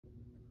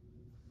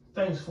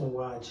Thanks for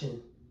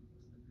watching.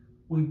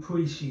 We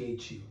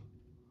appreciate you.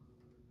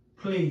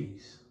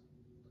 Please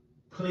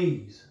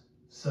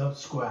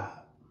subscribe.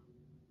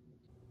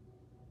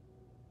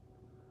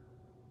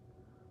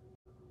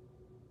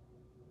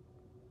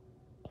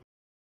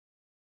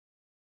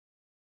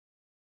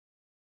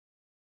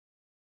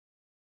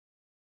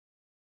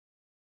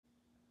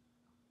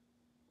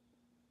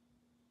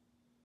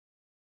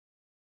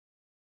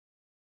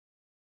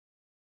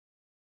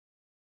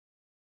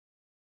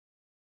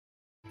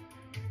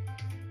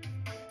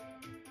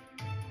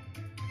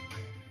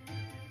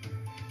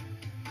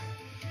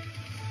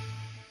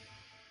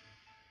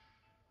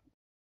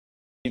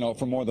 You know,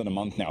 for more than a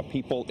month now,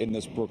 people in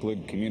this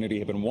Brooklyn community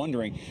have been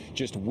wondering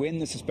just when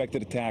the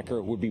suspected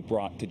attacker would be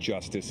brought to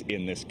justice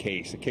in this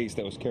case. A case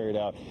that was carried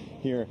out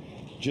here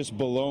just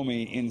below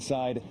me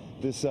inside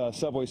this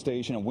subway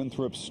station on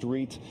Winthrop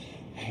Street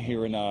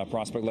here in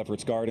Prospect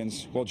Lefferts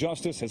Gardens. Well,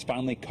 justice has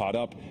finally caught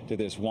up to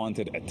this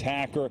wanted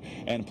attacker,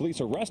 and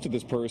police arrested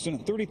this person,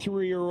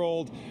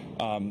 33-year-old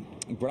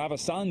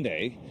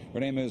Gravasande. Her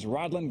name is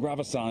Rodlyn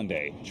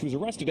Gravasande. She was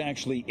arrested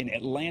actually in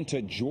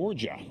Atlanta,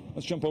 Georgia.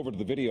 Let's jump over to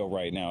the video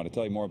right now to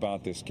tell you more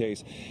about this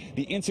case.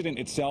 The incident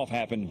itself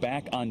happened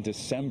back on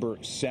December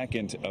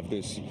 2nd of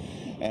this,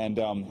 and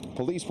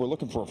police were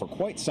looking for her for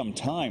quite some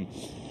time.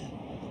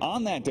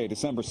 On that day,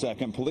 December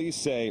 2nd, police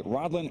say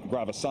Rodlyn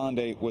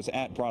Gravasande was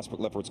at Prospect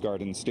Lefferts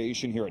Garden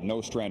Station here at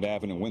Nostrand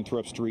Avenue,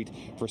 Winthrop Street.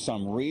 For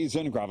some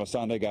reason,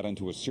 Gravasande got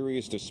into a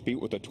serious dispute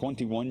with a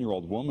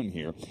 21-year-old woman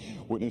here.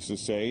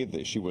 Witnesses say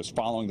that she was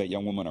following that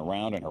young woman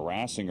around and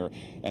harassing her,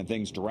 and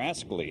things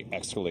drastically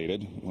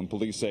escalated when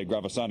police say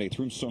Gravasande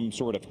threw some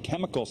sort of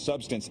chemical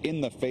substance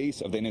in the face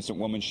of the innocent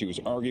woman she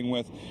was arguing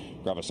with.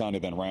 Gravasande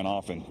then ran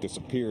off and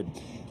disappeared.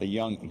 The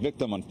young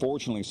victim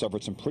unfortunately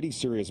suffered some pretty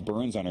serious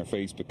burns on her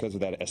face because of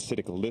that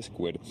acidic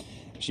liquid.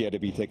 She had to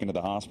be taken to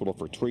the hospital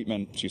for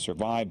treatment. She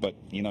survived, but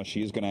you know,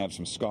 she is going to have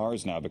some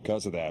scars now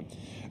because of that.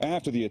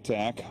 After the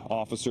attack,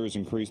 officers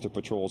increased their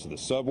patrols of the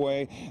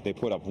subway. They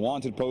put up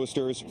wanted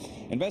posters.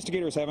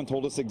 Investigators haven't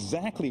told us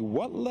exactly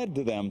what led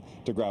to them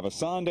to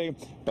Gravasande,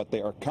 but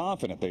they are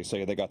confident. They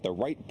say they got the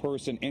right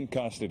person in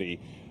custody.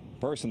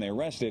 Person they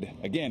arrested,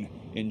 again,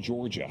 in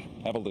Georgia.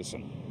 Have a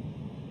listen.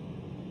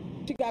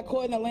 She got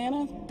caught in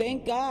Atlanta?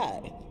 Thank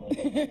God.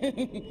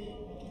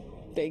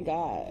 Thank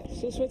God. It's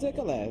just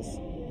ridiculous.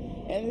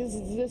 And this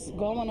is just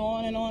going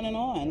on and on and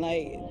on.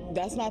 Like,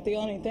 that's not the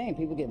only thing.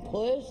 People get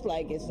pushed,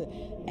 like,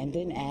 and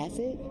then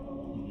acid.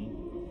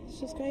 It's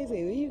just crazy.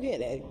 You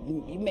get it.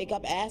 You make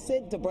up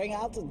acid to bring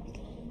out to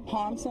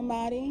harm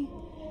somebody.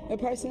 The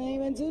person didn't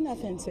even do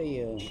nothing to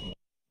you.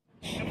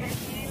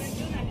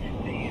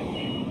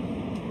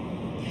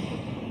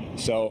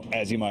 So,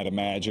 as you might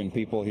imagine,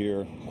 people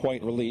here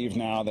quite relieved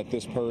now that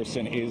this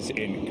person is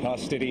in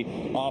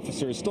custody.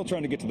 Officers still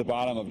trying to get to the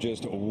bottom of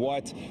just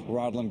what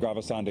Rodlyn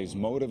Gravasande's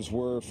motives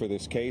were for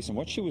this case and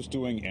what she was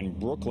doing in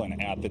Brooklyn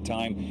at the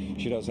time.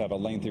 She does have a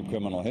lengthy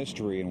criminal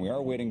history, and we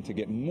are waiting to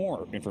get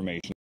more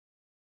information.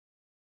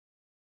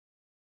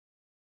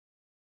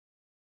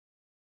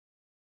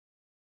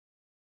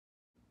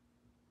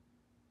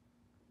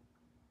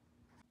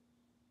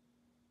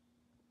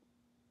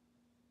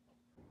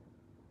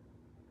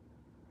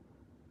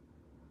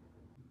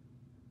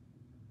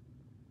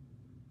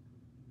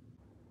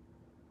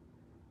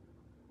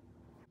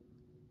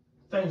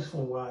 Thanks for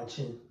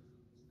watching.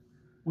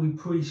 We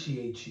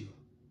appreciate you.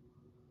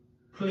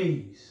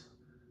 Please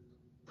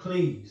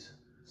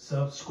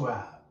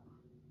subscribe.